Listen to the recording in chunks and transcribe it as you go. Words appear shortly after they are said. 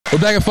We're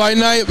back at Fight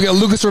Night. We got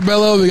Lucas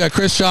Rabelo. We got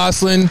Chris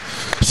Joslin.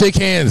 Shake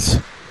hands.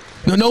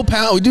 No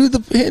pound. We do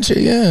the handshake.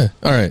 Yeah.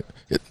 All right.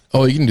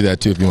 Oh, you can do that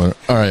too if you want.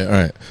 All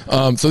right.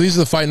 So these are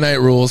the Fight Night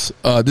rules.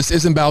 This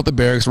isn't about the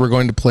barracks. We're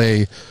going to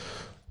play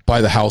by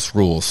the house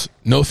rules.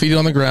 No feet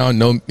on the ground.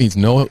 No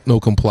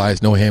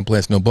complies. No hand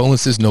plants. No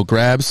bonuses. No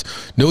grabs.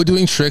 No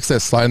doing tricks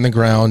that slide on the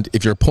ground.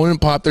 If your opponent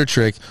popped their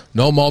trick,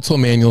 no multiple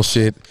manual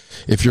shit.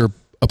 If your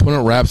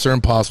opponent raps are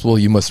impossible,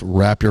 you must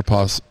rap your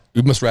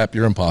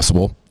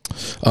impossible.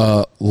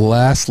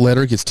 Last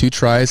letter gets 2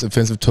 tries.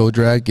 Offensive toe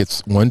drag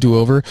gets 1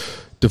 do-over.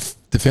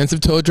 Defensive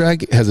toe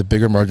drag has a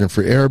bigger margin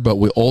for error, but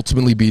will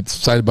ultimately be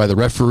decided by the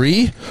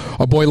referee.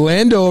 Our boy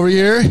Lando over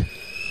here.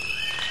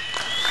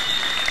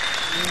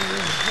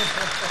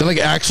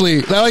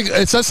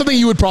 It's not something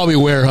you would probably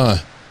wear, huh?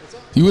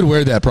 You would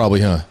wear that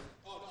probably, huh?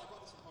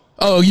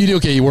 Oh, you do?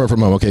 Okay, you wear it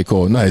from home. Okay,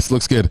 cool. Nice.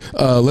 Looks good.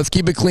 Let's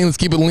keep it clean. Let's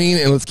keep it lean.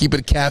 And let's keep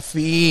it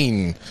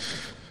caffeine.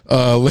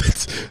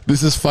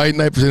 This is Fight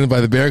Night presented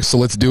by the Barracks, so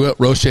let's do it.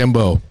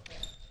 Rochambeau.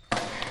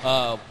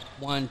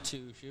 1,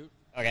 2, shoot.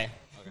 Okay.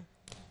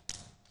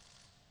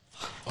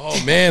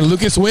 Oh, man.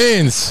 Lucas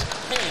wins.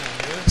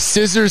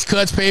 Scissors,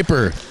 cuts,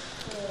 paper.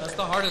 That's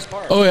the hardest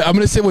part. Oh, yeah, I'm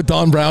going to sit with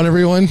Don Brown,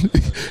 everyone,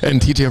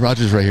 and TJ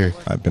Rogers right here.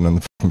 I've been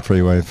on the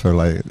freeway for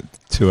like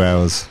 2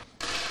 hours.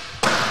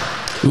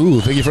 Ooh,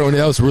 thank you for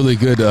that. Was really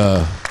good.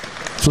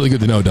 It's really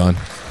good to know, Don.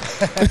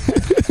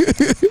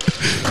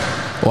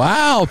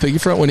 Wow, thank you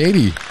for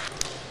 180.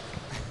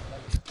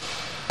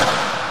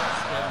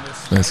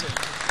 Nice.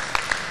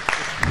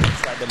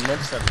 It's like the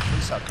Munster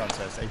freestyle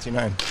contest,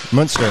 89.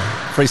 Munster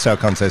freestyle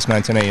contest,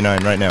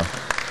 1989, right now.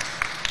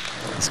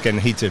 It's getting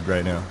heated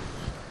right now.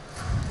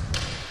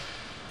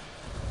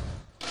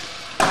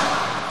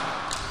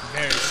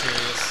 Very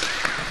serious.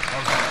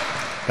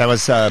 That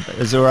was, it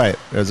was all right.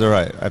 It was all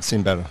right. I've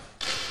seen better.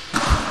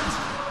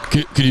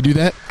 Could you do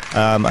that?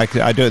 I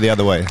do it the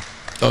other way.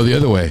 Oh, the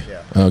other way?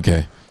 Yeah.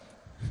 Okay.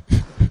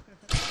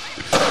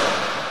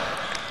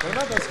 What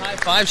about those high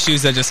five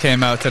shoes that just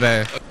came out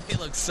today? They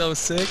look so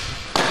sick.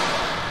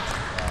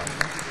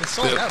 It's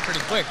sold out pretty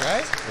quick,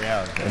 right?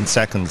 Yeah. In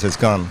seconds, it's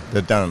gone.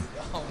 They're done.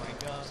 Oh my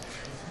god.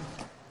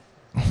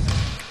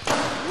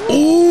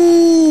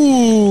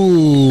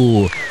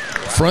 Ooh!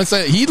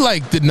 Frontside. He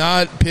did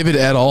not pivot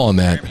at all on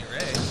that.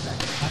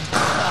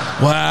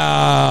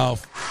 Wow.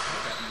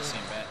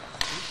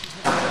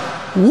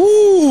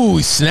 Woo!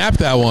 He snapped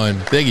that one.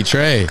 Thank you,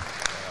 Trey.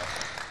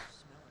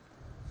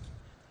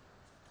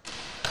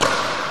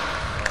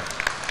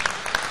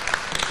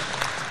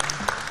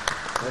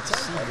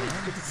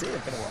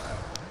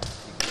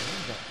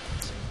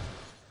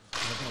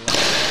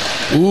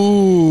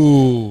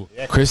 Ooh.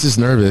 Chris is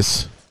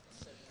nervous,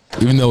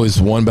 even though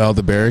he's won battle at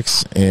the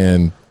barracks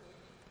and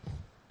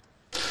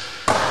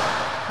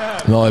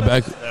nollie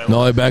back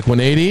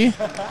 180.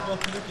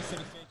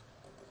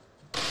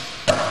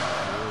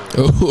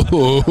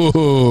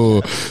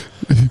 Ooh.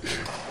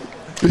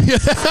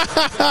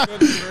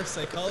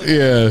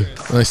 Yeah,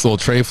 nice little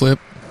tray flip.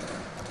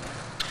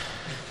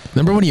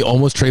 Remember when he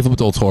almost tray flipped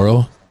Del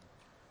Toro?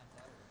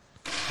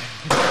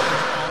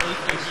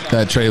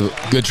 That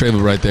good tray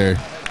flip right there.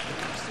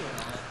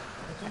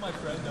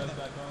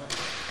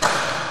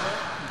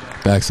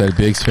 Backside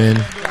big spin.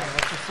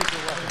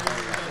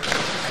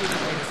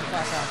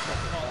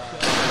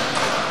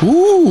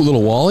 Ooh,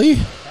 little Wally.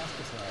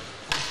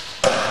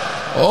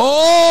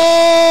 Oh!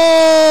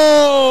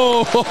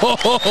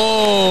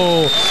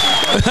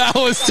 That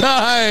was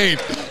tight.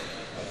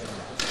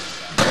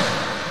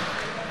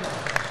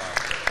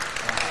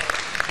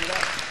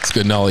 It's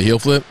good nollie heel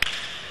flip.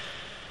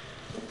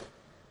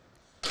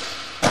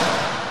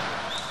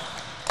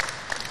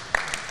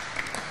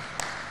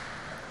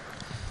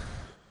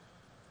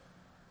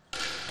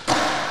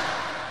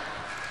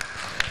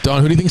 Don,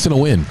 who do you think's gonna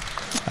win?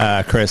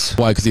 Chris.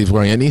 Why? Because he's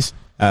wearing etnies?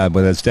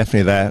 But it's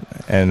definitely that.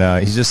 And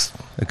he's just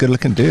a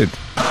good-looking dude.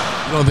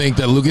 You don't think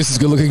that Lucas is a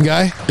good-looking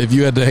guy? If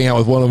you had to hang out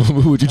with one of them,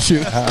 who would you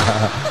choose?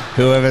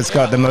 Whoever's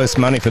got the most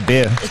money for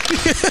beer.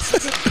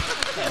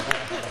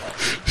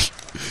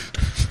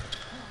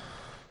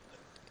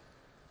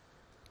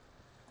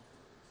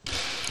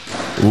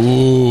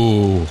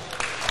 Ooh.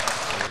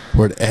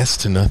 We're at S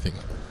to nothing.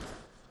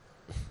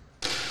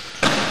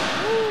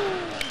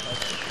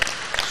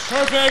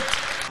 Perfect.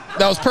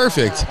 That was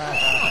perfect.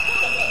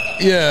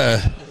 Yeah.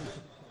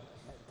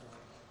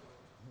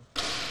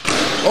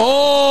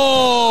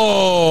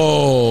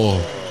 Oh!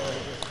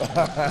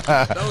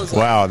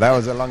 Wow, that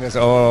was the longest.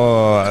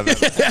 Oh,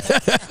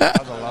 that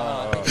was a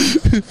long.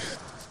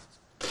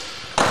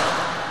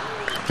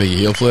 Big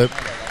heel flip.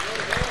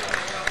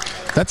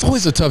 That's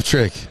always a tough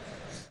trick.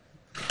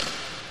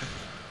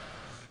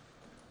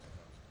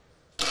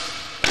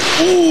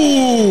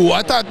 Ooh,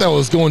 I thought that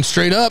was going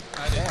straight up.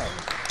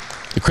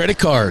 The credit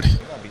card.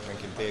 I'll be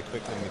drinking beer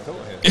quicker than we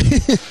thought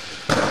here.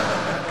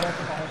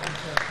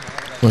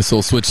 Nice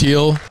little switch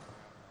heel.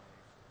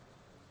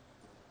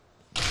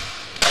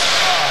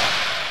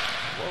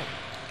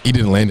 He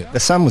didn't land it. The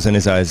sun was in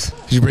his eyes.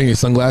 Did you bring your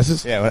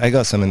sunglasses? Yeah, I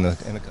got some in the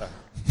car.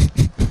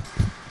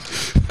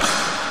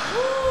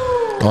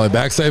 Oh, a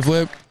backside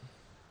flip.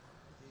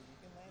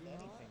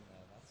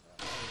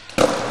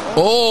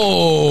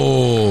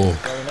 Oh.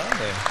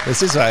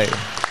 This is like...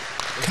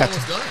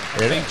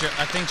 Really?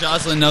 I think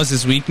Joslin knows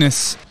his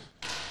weakness.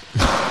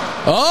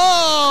 Oh.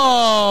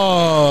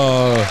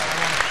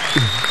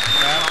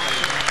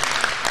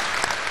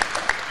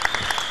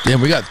 Damn,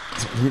 we got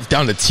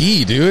down to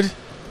T, dude.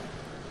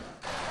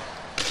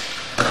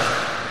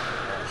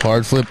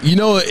 Hard flip. You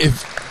know,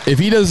 if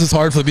he does this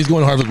hard flip, he's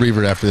going hard flip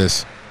revert after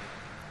this.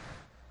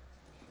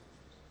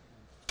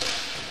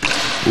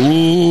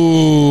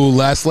 Ooh,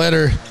 last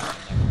letter.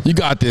 You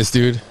got this,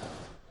 dude.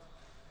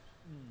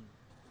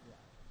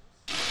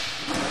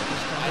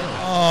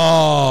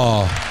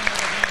 Oh.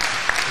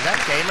 Is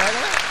that game right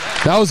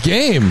now? That was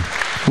game.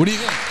 What do you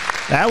think?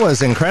 That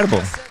was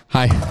incredible.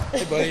 Hi.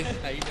 Hey, buddy.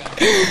 How you doing?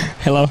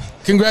 Hello.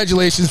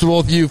 Congratulations to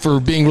both of you for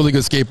being really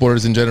good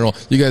skateboarders in general.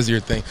 You guys do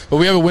your thing. But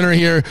we have a winner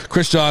here,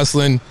 Chris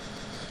Joslin.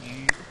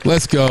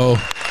 Let's go.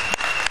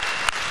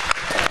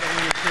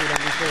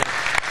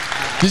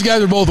 These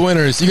guys are both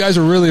winners. You guys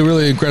are really,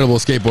 really incredible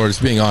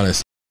skateboarders, being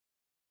honest.